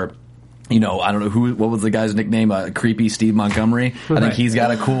there are, I don't know what was the guy's nickname? Creepy Steve Montgomery. I think he's got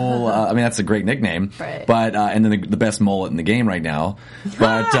a cool, that's a great nickname. Right. But, and then the best mullet in the game right now.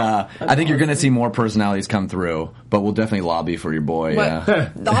 But, I think you're going to see more personalities come through, but we'll definitely lobby for your boy,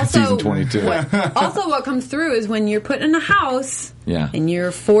 season 22. What comes through is when you're put in a house, and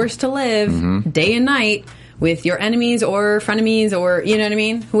you're forced to live day and night with your enemies or frenemies or, you know what I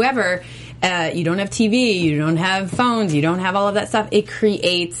mean? Whoever. You don't have TV, you don't have phones, you don't have all of that stuff. It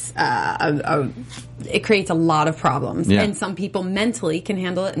creates a lot of problems, and some people mentally can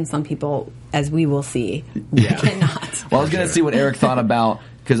handle it, and some people, as we will see, cannot. Well, I was going to see what Eric thought about,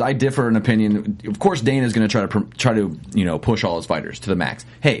 because I differ in opinion. Of course, Dana's going to try to push all his fighters to the max.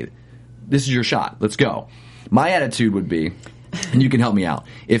 Hey, this is your shot. Let's go. My attitude would be, and you can help me out.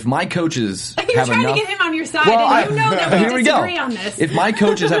 If my coaches You're have trying enough, to get him on your side, and you know that we disagree on this. If my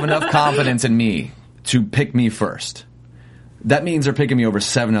coaches have enough confidence in me to pick me first, that means they're picking me over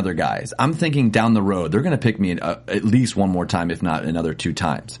 7 other guys. I'm thinking down the road, they're going to pick me at least one more time, if not another 2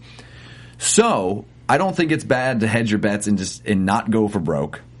 times. So I don't think it's bad to hedge your bets and not go for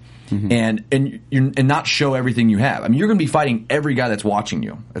broke. And not show everything you have. I mean, you're going to be fighting every guy that's watching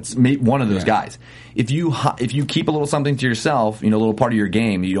you. It's one of those guys. If you keep a little something to yourself, a little part of your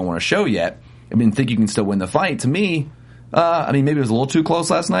game that you don't want to show yet, think you can still win the fight. To me, maybe it was a little too close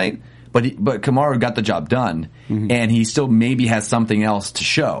last night, but Kamaru got the job done, and he still maybe has something else to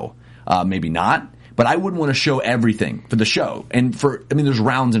show. Maybe not. But I wouldn't want to show everything for the show. And there's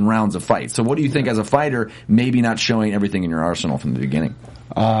rounds and rounds of fights. So what do you think as a fighter, maybe not showing everything in your arsenal from the beginning?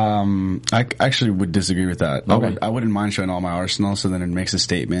 I actually would disagree with that. Okay. I wouldn't mind showing all my arsenal, so then it makes a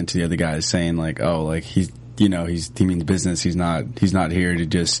statement to the other guys saying he means business. He's not here to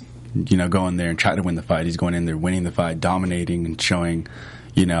just, go in there and try to win the fight. He's going in there winning the fight, dominating and showing,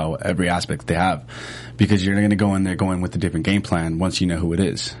 every aspect they have. Because you're going to go in there going with a different game plan once you know who it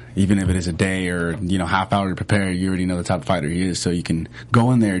is. Even if it is a day or, half hour to prepare, you already know the type of fighter he is. So you can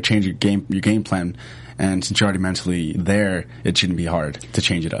go in there, change your game plan. And since you're already mentally there, it shouldn't be hard to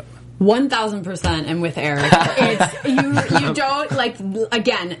change it up. 1,000%, and with Eric, it's you don't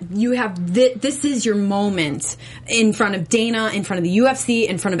again. You have this is your moment in front of Dana, in front of the UFC,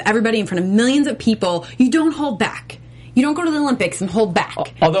 in front of everybody, in front of millions of people. You don't hold back. You don't go to the Olympics and hold back.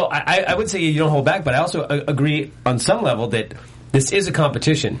 Although I would say you don't hold back, but I also agree on some level that this is a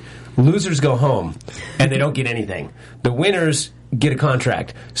competition. Losers go home, and they don't get anything. The winners get a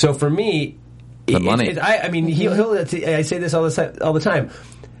contract. So for me, the money. I mean, I say this all the time.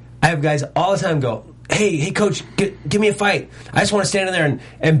 I have guys all the time go, hey, coach, give me a fight. I just want to stand in there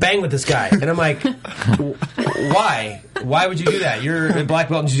and bang with this guy. And I'm like, why? Why would you do that? You're a black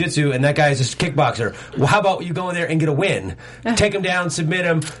belt in jiu-jitsu, and that guy is just a kickboxer. Well, how about you go in there and get a win? Take him down, submit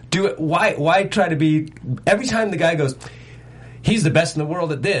him, do it. Why try to be... Every time the guy goes, he's the best in the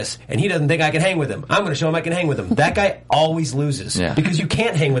world at this, and he doesn't think I can hang with him. I'm going to show him I can hang with him. That guy always loses because you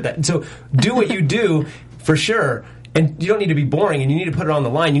can't hang with that. So do what you do for sure. And you don't need to be boring, and you need to put it on the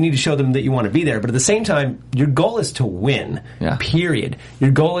line. You need to show them that you want to be there. But at the same time, your goal is to win. Period.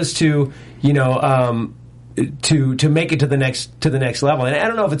 Your goal is to, to make it to the next level. And I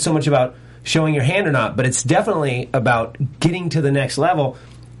don't know if it's so much about showing your hand or not, but it's definitely about getting to the next level.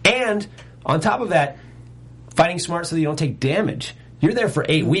 And on top of that, fighting smart so that you don't take damage. You're there for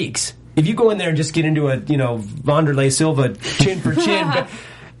 8 weeks. If you go in there and just get into a, Wanderlei Silva chin for chin, but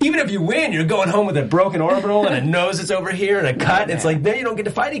even if you win, you're going home with a broken orbital and a nose that's over here and a cut. It's like, then you don't get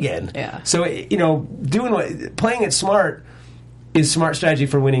to fight again. Yeah. So, playing it smart is smart strategy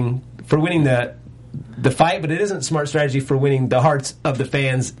for winning the fight, but it isn't smart strategy for winning the hearts of the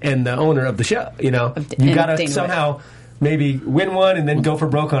fans and the owner of the show. You got to somehow maybe win one and then go for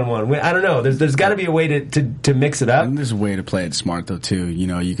broke on one. I don't know. There's got to be a way to mix it up. And there's a way to play it smart, though, too.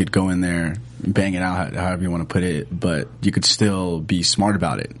 You could go in there, bang it out, however you want to put it, but you could still be smart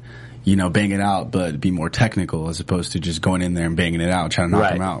about it. Bang it out, but be more technical as opposed to just going in there and banging it out, trying to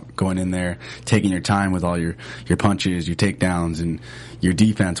knock them out. Going in there, taking your time with all your punches, your takedowns, and your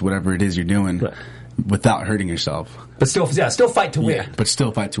defense, whatever it is you're doing, without hurting yourself. But still fight to win. Yeah, but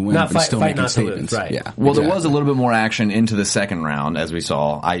still fight to win. Not but still fight making statements. Right. Yeah. Well, there was a little bit more action into the second round, as we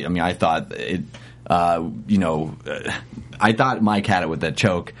saw. I thought it. I thought Mike had it with that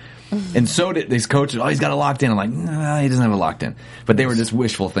choke. And so did these coaches. Oh, he's got it locked in. I'm like, nah, he doesn't have it locked in. But they were just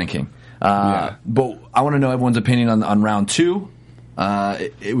wishful thinking. But I want to know everyone's opinion on round two.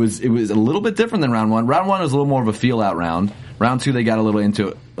 It was a little bit different than round one. Round one was a little more of a feel out round. Round two, they got a little into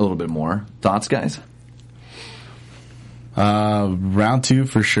it a little bit more. Thoughts, guys? Round two,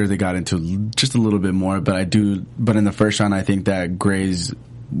 for sure, they got into just a little bit more. But in the first round, I think that Graves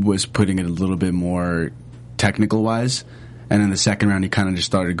was putting it a little bit more technical wise. And in the second round, he kind of just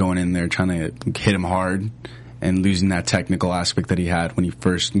started going in there trying to hit him hard and losing that technical aspect that he had when he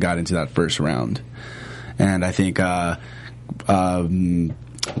first got into that first round. And I think Kamara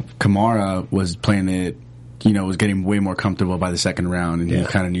was playing it, was getting way more comfortable by the second round, and he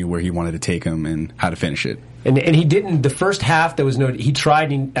kind of knew where he wanted to take him and how to finish it. And he didn't. The first half, there was no. He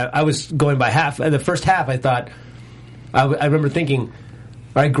tried. I was going by half. The first half, I thought. I remember thinking,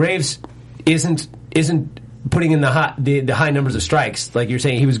 all right, Graves isn't putting in the high numbers of strikes, like you're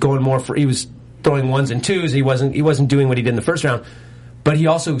saying. He was going more for. He was throwing ones and twos. He wasn't doing what he did in the first round, but he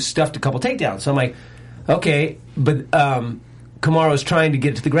also stuffed a couple takedowns. So I'm like, okay, but Kamara was trying to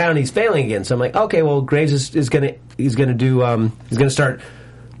get to the ground. He's failing again. So I'm like, okay, well, Graves is gonna start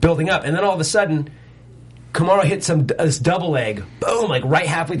building up, and then all of a sudden, Kamara hit this double leg, boom, like right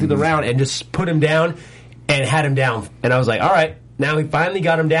halfway through the round, and just put him down and had him down. And I was like, all right. Now he finally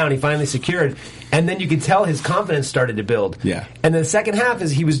got him down. He finally secured, and then you could tell his confidence started to build. Yeah. And then the second half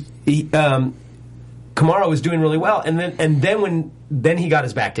is Kamara was doing really well, and then he got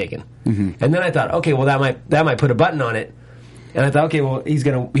his back taken, and then I thought, okay, well that might put a button on it, and I thought, okay, well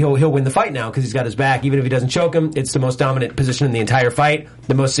he'll win the fight now because he's got his back. Even if he doesn't choke him, it's the most dominant position in the entire fight,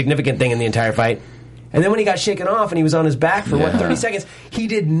 the most significant thing in the entire fight. And then when he got shaken off and he was on his back for 30 seconds, he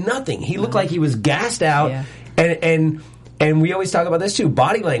did nothing. He looked like he was gassed out, and we always talk about this too,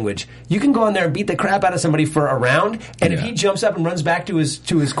 body language. You can go in there and beat the crap out of somebody for a round, and if he jumps up and runs back to his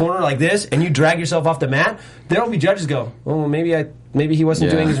corner like this, and you drag yourself off the mat, there will be judges go, oh, maybe he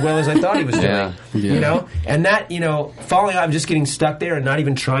wasn't doing as well as I thought he was doing. And that, falling out and just getting stuck there and not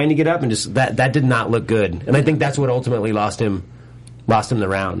even trying to get up, and just that did not look good. And I think that's what ultimately lost him the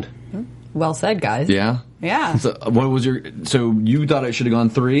round. Well said, guys. Yeah. Yeah. So you thought it should have gone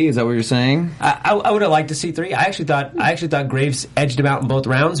 3? Is that what you're saying? I would have liked to see 3. I actually thought Graves edged him out in both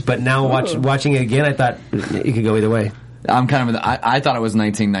rounds, but now watching it again, I thought it could go either way. I'm kind of I thought it was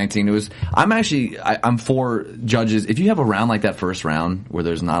 19-19. I'm for judges. If you have a round like that first round where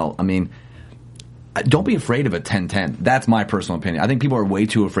there's not, don't be afraid of a 10-10. That's my personal opinion. I think people are way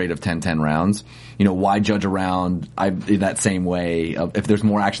too afraid of 10-10 rounds. Why judge a round in that same way? If there's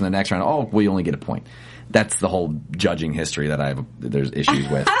more action in the next round, you only get a point. That's the whole judging history that there's issues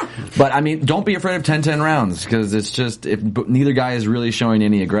with. But don't be afraid of 10-10 rounds, because it's just, if neither guy is really showing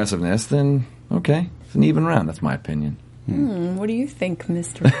any aggressiveness, then okay, it's an even round. That's my opinion. What do you think,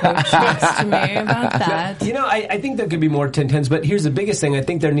 Mr. Coach, next to me about that? You know, I think there could be more 10-10s, but here's the biggest thing I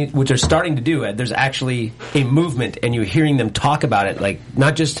think which they're starting to do. There's actually a movement, and you're hearing them talk about it, like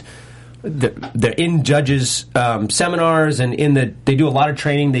not just they're in judges seminars and they do a lot of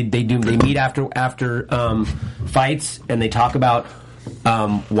training. They meet after fights, and they talk about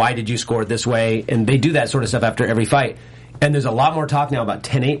why did you score it this way, and they do that sort of stuff after every fight. And there's a lot more talk now about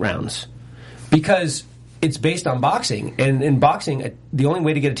 10-8 rounds because it's based on boxing, and in boxing, the only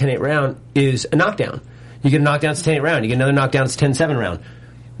way to get a 10-8 round is a knockdown. You get a knockdown, it's a 10-8 round. You get another knockdown, it's a 10-7 round.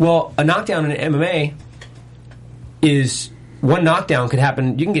 Well, a knockdown in MMA is one knockdown could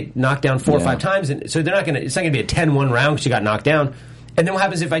happen. You can get knocked down 4 or 5 times, and so it's not going to be a 10-1 round because you got knocked down. And then what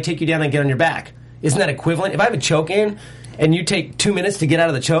happens if I take you down and get on your back? Isn't that equivalent? If I have a choke in and you take 2 minutes to get out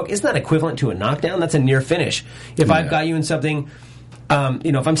of the choke, isn't that equivalent to a knockdown? That's a near finish. If I've got you in something,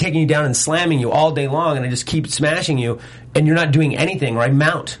 if I'm taking you down and slamming you all day long and I just keep smashing you and you're not doing anything, or I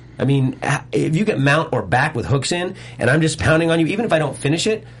mount. I mean, if you get mount or back with hooks in and I'm just pounding on you, even if I don't finish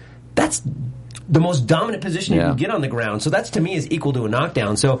it, that's the most dominant position you can get on the ground. So that's, to me, is equal to a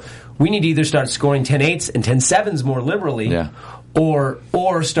knockdown. So we need to either start scoring 10-8s and 10-7s more liberally,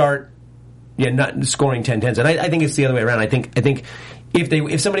 or start not scoring 10-10s. And I think it's the other way around. I think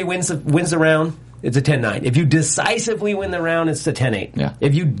if somebody wins the round, it's a 10-9. If you decisively win the round, it's a 10-8. Yeah.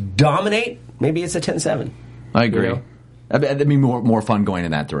 If you dominate, maybe it's a 10-7. I agree. You know? That'd be more fun going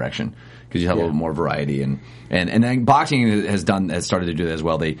in that direction because you have a little more variety, and then boxing has started to do that as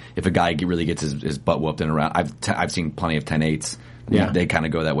well. If a guy really gets his butt whooped in a round, I've seen plenty of 10-8s. Yeah, they kind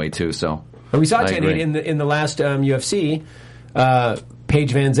of go that way too. So we saw 10-8 in the last UFC.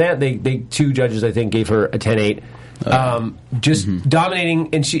 Paige Van Zandt, they 2 judges I think gave her a 10-8.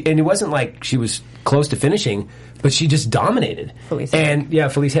 Dominating, and it wasn't like she was close to finishing, but she just dominated. Felicia,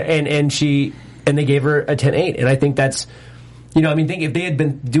 and they gave her a 10-8, and I think that's, think if they had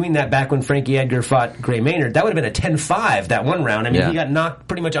been doing that back when Frankie Edgar fought Gray Maynard, that would have been a 10-5 that one round. I mean, he got knocked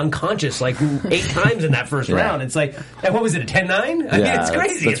pretty much unconscious like 8 times in that first round. It's like, and what was it, a 10-9? I mean, it's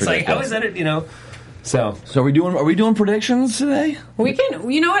crazy. It's like, how is that? So are we doing predictions today? We can.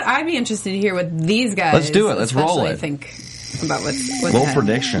 You know what? I'd be interested to hear what these guys. Let's do it. Let's roll it. Think about what's little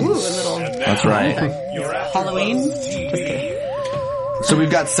predictions. Ooh, a little. That's right. Halloween. Just kidding. So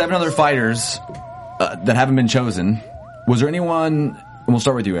we've got 7 other fighters that haven't been chosen. Was there anyone? And we'll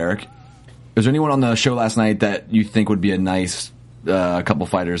start with you, Eric. Was there anyone on the show last night that you think would be a nice couple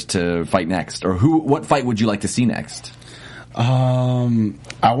fighters to fight next, or what fight would you like to see next?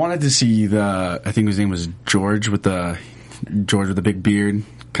 I wanted to see I think his name was George with the big beard,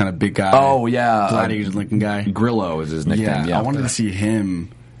 kind of big guy. Oh yeah, gladiator-looking guy. Grillo is his nickname. Yeah, I wanted to see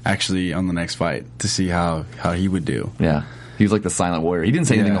him actually on the next fight to see how he would do. Yeah. He was like the silent warrior. He didn't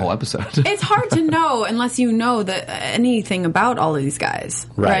say anything the whole episode. It's hard to know unless you know anything about all of these guys,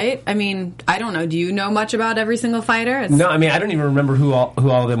 right? I mean, I don't know. Do you know much about every single fighter? No, I mean, I don't even remember who all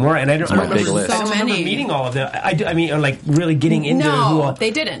of them were, and I don't remember meeting all of them. I mean, or like really getting into who all. They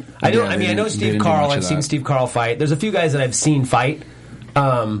didn't. I don't. I mean, I know Steve Carl. I've seen Steve Carl fight. There's a few guys that I've seen fight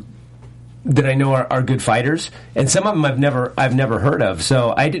that I know are good fighters, and some of them I've never heard of.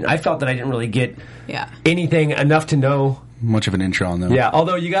 So I felt that I didn't really get anything enough to know much of an intro on them. Yeah,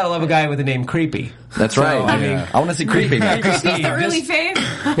 although you gotta love a guy with the name Creepy. That's right. I mean, I want to see Creepy. Creepy's the early fame.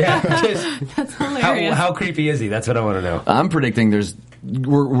 Yeah, that's hilarious. How creepy is he? That's what I want to know. I'm predicting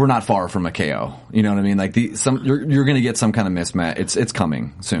we're not far from a KO. You know what I mean? Like you're going to get some kind of mismatch. It's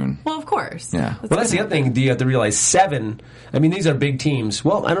coming soon. Well, of course. Yeah. Well, that's the other thing. You have to realize 7. I mean, these are big teams.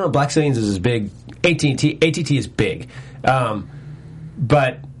 Well, I don't know. Black Zillions is as big. ATT is big,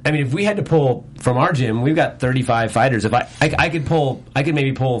 but. I mean, if we had to pull from our gym, we've got 35 fighters. If I could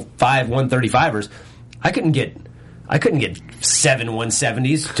maybe pull 5 135ers. I couldn't get 7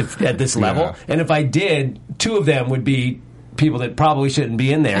 170s at this level. And if I did, 2 of them would be people that probably shouldn't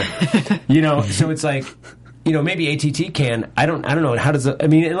be in there. So it's like, maybe ATT can. I don't know. How does I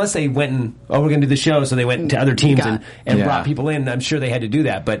mean, unless they went and we're going to do the show, so they went to other teams and brought people in. I'm sure they had to do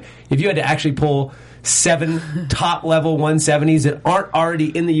that. But if you had to actually pull 7 top level 170s that aren't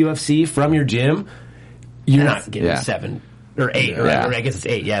already in the UFC from your gym, you're not getting 7 or 8 or I guess it's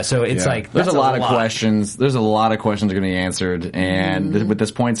 8. Yeah, so it's like there's a lot of questions. There's a lot of questions are going to be answered, and with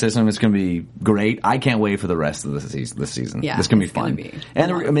this point system, it's going to be great. I can't wait for the rest of this season. Yeah, it's going to be fun.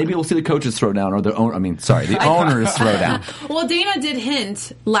 And maybe we'll see the coaches throw down, or the owners throw down. Well, Dana did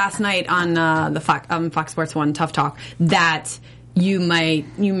hint last night on the Fox Sports 1 Tough Talk that you may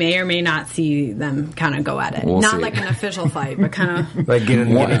or may not see them kind of go at it. We'll Not see. like an official fight, but kind of Like get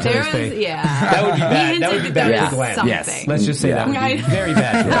into his face. that would be bad. That would be bad for Glenn. Yes. Let's just say that would be very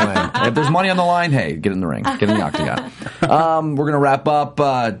bad for Glenn. If there's money on the line, hey, get in the ring. Get in the octagon. We're going to wrap up.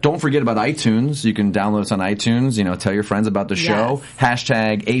 Don't forget about iTunes. You can download us on iTunes. Tell your friends about the show.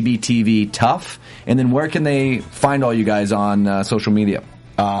 Hashtag ABTVTough. And then where can they find all you guys on social media?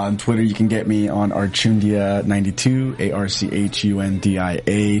 On Twitter, you can get me on Archundia92,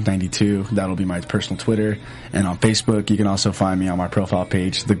 ARCHUNDIA 92. That'll be my personal Twitter. And on Facebook, you can also find me on my profile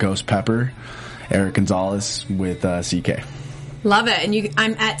page, The Ghost Pepper, Eric Gonzalez with CK. Love it. And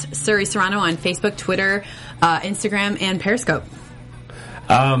I'm at Surrey Serrano on Facebook, Twitter, Instagram, and Periscope.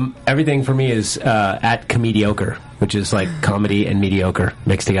 Everything for me is at Comediocre, which is like comedy and mediocre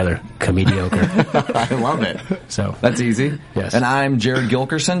mixed together. Comediocre. I love it. So that's easy. Yes. And I'm Jared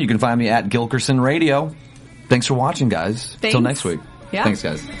Gilkerson. You can find me at Gilkerson Radio. Thanks for watching, guys. Till next week. Yeah. Thanks,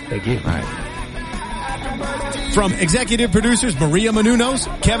 guys. Thank you. All right. From executive producers Maria Menounos,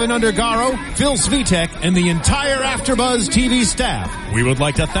 Kevin Undergaro, Phil Svitek, and the entire AfterBuzz TV staff, we would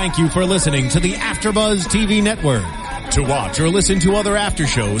like to thank you for listening to the AfterBuzz TV network. To watch or listen to other after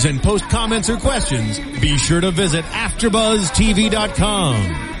shows and post comments or questions, be sure to visit AfterBuzzTV.com.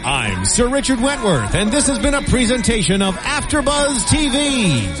 I'm Sir Richard Wentworth, and this has been a presentation of AfterBuzz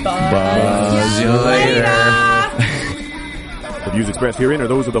TV. Buzz you later. The views expressed herein are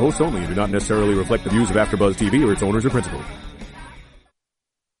those of the hosts only and do not necessarily reflect the views of AfterBuzz TV or its owners or principals.